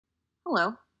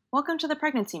Hello, welcome to the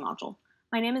pregnancy module.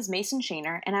 My name is Mason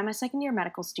Shaner, and I'm a second-year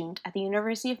medical student at the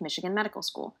University of Michigan Medical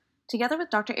School. Together with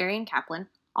Dr. Arian Kaplan,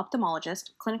 ophthalmologist,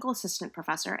 clinical assistant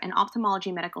professor, and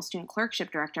ophthalmology medical student clerkship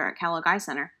director at Kellogg Eye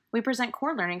Center, we present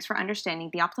core learnings for understanding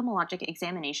the ophthalmologic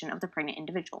examination of the pregnant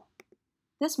individual.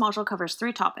 This module covers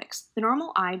 3 topics: the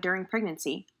normal eye during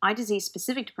pregnancy, eye disease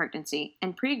specific to pregnancy,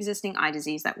 and pre-existing eye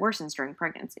disease that worsens during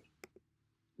pregnancy.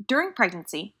 During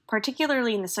pregnancy,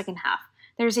 particularly in the second half,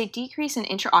 there is a decrease in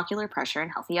intraocular pressure in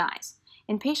healthy eyes.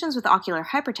 In patients with ocular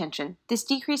hypertension, this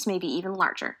decrease may be even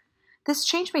larger. This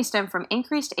change may stem from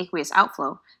increased aqueous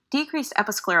outflow, decreased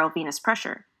episcleral venous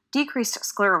pressure, decreased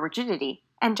scleral rigidity,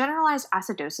 and generalized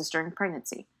acidosis during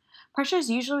pregnancy.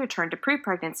 Pressures usually return to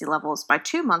pre-pregnancy levels by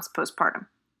 2 months postpartum.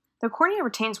 The cornea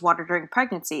retains water during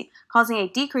pregnancy, causing a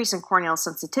decrease in corneal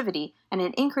sensitivity and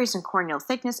an increase in corneal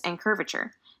thickness and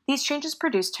curvature. These changes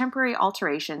produce temporary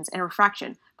alterations in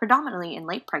refraction, predominantly in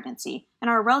late pregnancy, and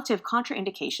are a relative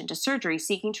contraindication to surgery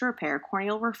seeking to repair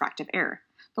corneal refractive error.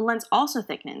 The lens also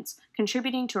thickens,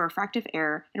 contributing to refractive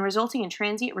error and resulting in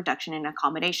transient reduction in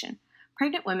accommodation.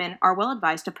 Pregnant women are well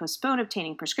advised to postpone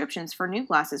obtaining prescriptions for new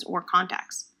glasses or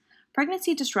contacts.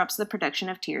 Pregnancy disrupts the production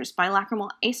of tears by lacrimal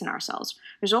acinar cells,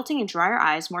 resulting in drier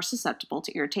eyes more susceptible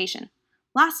to irritation.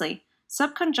 Lastly,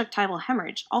 subconjunctival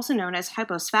hemorrhage, also known as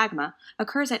hyposphagma,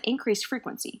 occurs at increased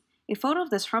frequency. A photo of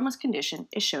this harmless condition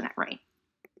is shown at right.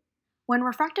 When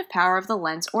refractive power of the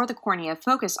lens or the cornea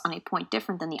focus on a point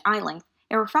different than the eye length,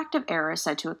 a refractive error is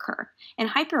said to occur. In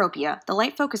hyperopia, the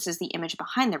light focuses the image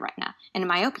behind the retina, and in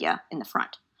myopia, in the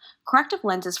front. Corrective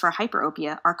lenses for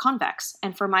hyperopia are convex,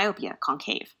 and for myopia,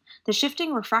 concave. The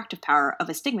shifting refractive power of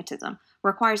astigmatism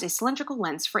requires a cylindrical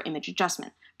lens for image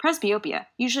adjustment. Presbyopia,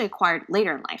 usually acquired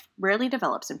later in life, rarely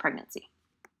develops in pregnancy.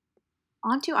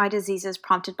 On to eye diseases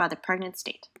prompted by the pregnant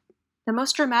state. The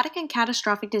most dramatic and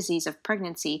catastrophic disease of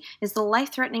pregnancy is the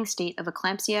life-threatening state of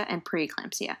eclampsia and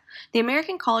preeclampsia. The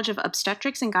American College of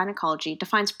Obstetrics and Gynecology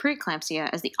defines preeclampsia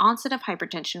as the onset of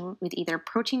hypertension with either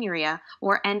proteinuria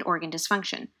or end organ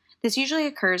dysfunction. This usually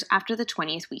occurs after the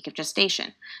 20th week of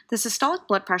gestation. The systolic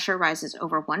blood pressure rises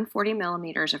over 140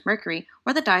 millimeters of mercury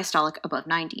or the diastolic above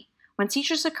 90. When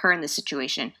seizures occur in this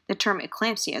situation, the term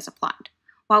eclampsia is applied.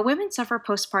 While women suffer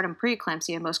postpartum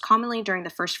preeclampsia most commonly during the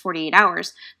first 48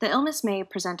 hours, the illness may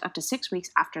present up to 6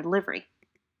 weeks after delivery.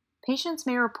 Patients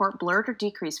may report blurred or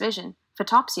decreased vision,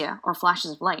 photopsia or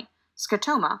flashes of light,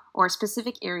 scotoma or a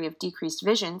specific area of decreased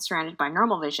vision surrounded by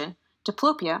normal vision,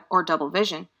 diplopia or double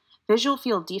vision, visual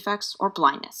field defects, or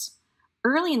blindness.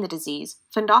 Early in the disease,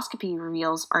 fundoscopy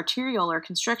reveals arteriolar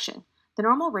constriction. The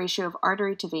normal ratio of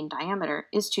artery to vein diameter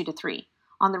is 2 to 3.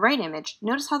 On the right image,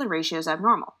 notice how the ratio is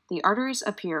abnormal. The arteries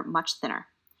appear much thinner.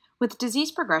 With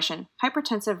disease progression,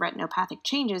 hypertensive retinopathic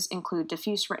changes include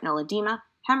diffuse retinal edema,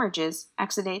 hemorrhages,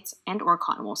 exudates, and/or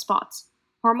continental spots.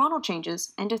 Hormonal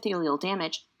changes, endothelial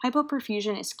damage,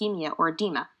 hypoperfusion ischemia or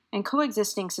edema, and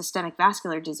coexisting systemic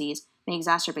vascular disease may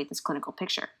exacerbate this clinical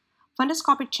picture.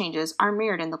 Fundoscopic changes are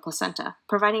mirrored in the placenta,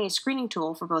 providing a screening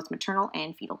tool for both maternal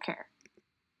and fetal care.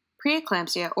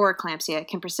 Preeclampsia or eclampsia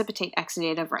can precipitate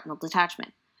exudative retinal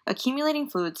detachment. Accumulating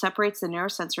fluid separates the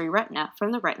neurosensory retina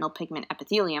from the retinal pigment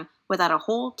epithelium without a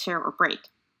hole, tear, or break.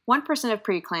 1% of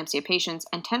preeclampsia patients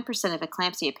and 10% of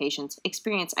eclampsia patients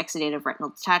experience exudative retinal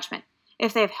detachment.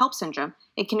 If they have HELLP syndrome,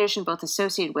 a condition both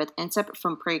associated with and separate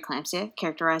from preeclampsia,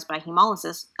 characterized by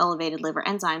hemolysis, elevated liver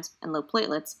enzymes, and low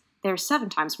platelets, they are 7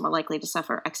 times more likely to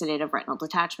suffer exudative retinal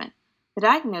detachment. The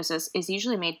diagnosis is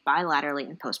usually made bilaterally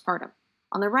in postpartum.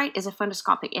 On the right is a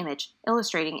fundoscopic image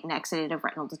illustrating an exudative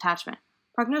retinal detachment.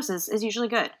 Prognosis is usually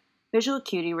good. Visual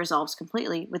acuity resolves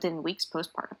completely within weeks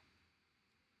postpartum.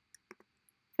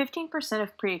 15%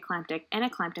 of preeclamptic and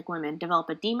eclamptic women develop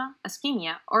edema,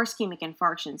 ischemia, or ischemic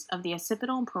infarctions of the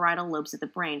occipital and parietal lobes of the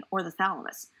brain or the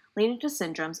thalamus, leading to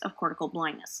syndromes of cortical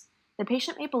blindness. The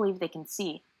patient may believe they can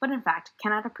see, but in fact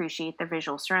cannot appreciate their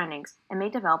visual surroundings and may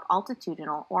develop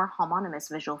altitudinal or homonymous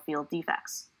visual field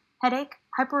defects. Headache,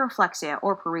 hyperreflexia,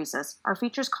 or paresis are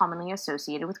features commonly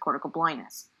associated with cortical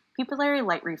blindness. Pupillary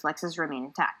light reflexes remain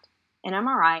intact. An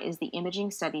MRI is the imaging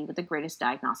study with the greatest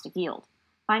diagnostic yield.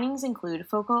 Findings include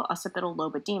focal occipital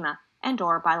lobe edema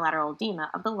and/or bilateral edema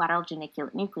of the lateral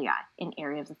geniculate nuclei, an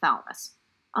area of the thalamus.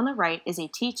 On the right is a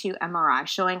T2 MRI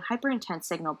showing hyperintense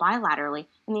signal bilaterally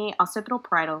in the occipital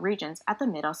parietal regions at the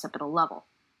mid-occipital level.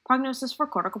 Prognosis for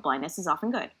cortical blindness is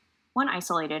often good. When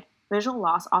isolated, visual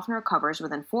loss often recovers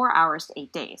within 4 hours to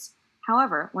 8 days.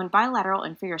 However, when bilateral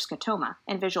inferior scotoma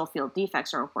and visual field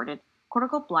defects are reported,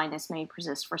 cortical blindness may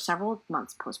persist for several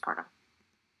months postpartum.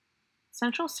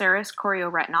 Central serous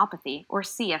chorioretinopathy, or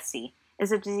CSC,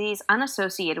 is a disease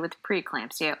unassociated with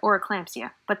preeclampsia or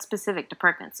eclampsia, but specific to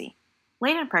pregnancy.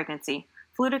 Late in pregnancy,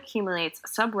 fluid accumulates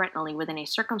subretinally within a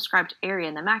circumscribed area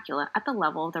in the macula at the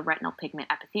level of the retinal pigment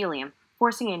epithelium,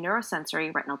 forcing a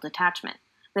neurosensory retinal detachment.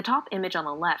 The top image on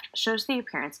the left shows the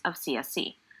appearance of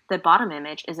CSC. The bottom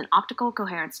image is an optical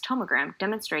coherence tomogram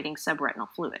demonstrating subretinal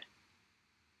fluid.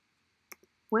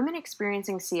 Women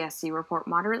experiencing CSC report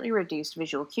moderately reduced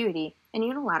visual acuity and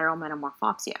unilateral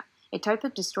metamorphopsia, a type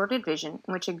of distorted vision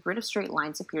in which a grid of straight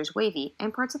lines appears wavy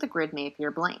and parts of the grid may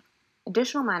appear blank.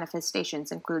 Additional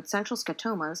manifestations include central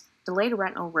scotomas, delayed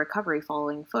retinal recovery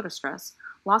following photostress,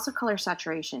 loss of color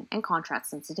saturation, and contrast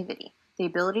sensitivity, the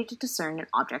ability to discern an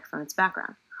object from its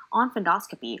background. On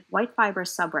fundoscopy, white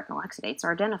fibrous subretinal exudates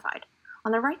are identified.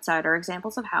 On the right side are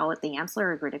examples of how the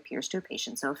ampullary grid appears to a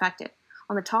patient so affected.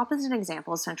 On the top is an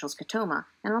example of central scotoma,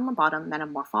 and on the bottom,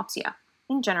 metamorphopsia.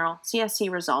 In general, CSC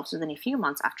resolves within a few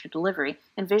months after delivery,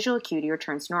 and visual acuity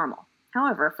returns normal.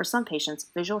 However, for some patients,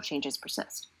 visual changes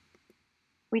persist.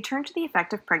 We turn to the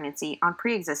effect of pregnancy on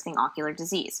pre-existing ocular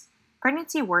disease.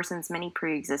 Pregnancy worsens many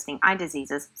pre-existing eye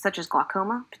diseases, such as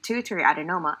glaucoma, pituitary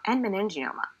adenoma, and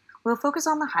meningioma. We'll focus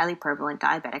on the highly prevalent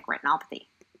diabetic retinopathy.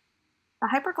 The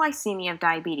hyperglycemia of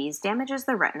diabetes damages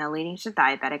the retina, leading to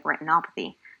diabetic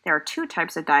retinopathy. There are two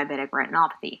types of diabetic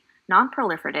retinopathy: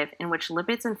 non-proliferative, in which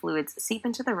lipids and fluids seep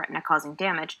into the retina causing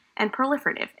damage, and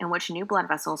proliferative, in which new blood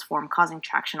vessels form causing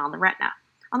traction on the retina.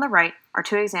 On the right are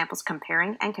two examples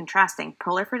comparing and contrasting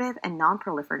proliferative and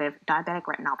non-proliferative diabetic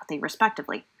retinopathy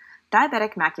respectively.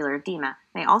 Diabetic macular edema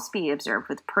may also be observed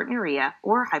with proteinuria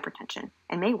or hypertension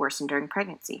and may worsen during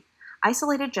pregnancy.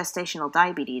 Isolated gestational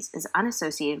diabetes is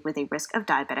unassociated with a risk of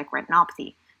diabetic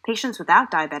retinopathy. Patients without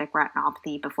diabetic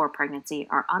retinopathy before pregnancy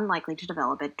are unlikely to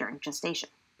develop it during gestation.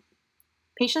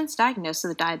 Patients diagnosed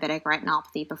with diabetic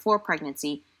retinopathy before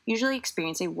pregnancy usually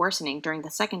experience a worsening during the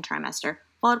second trimester,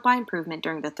 followed by improvement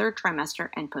during the third trimester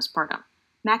and postpartum.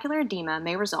 Macular edema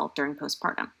may resolve during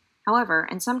postpartum. However,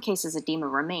 in some cases edema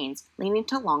remains, leading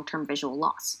to long-term visual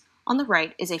loss. On the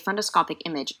right is a fundoscopic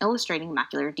image illustrating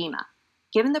macular edema.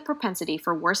 Given the propensity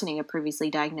for worsening of previously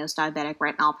diagnosed diabetic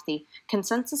retinopathy,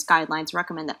 consensus guidelines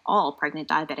recommend that all pregnant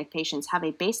diabetic patients have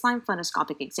a baseline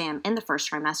fundoscopic exam in the first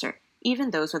trimester,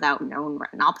 even those without known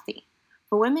retinopathy.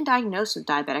 For women diagnosed with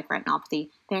diabetic retinopathy,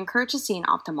 they are encouraged to see an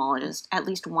ophthalmologist at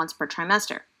least once per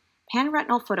trimester.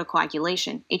 Panretinal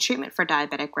photocoagulation, a treatment for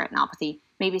diabetic retinopathy,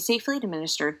 may be safely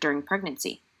administered during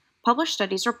pregnancy. Published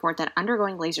studies report that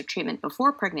undergoing laser treatment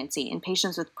before pregnancy in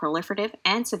patients with proliferative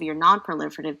and severe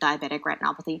non-proliferative diabetic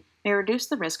retinopathy may reduce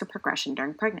the risk of progression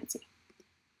during pregnancy.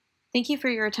 Thank you for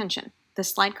your attention.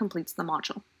 This slide completes the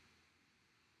module.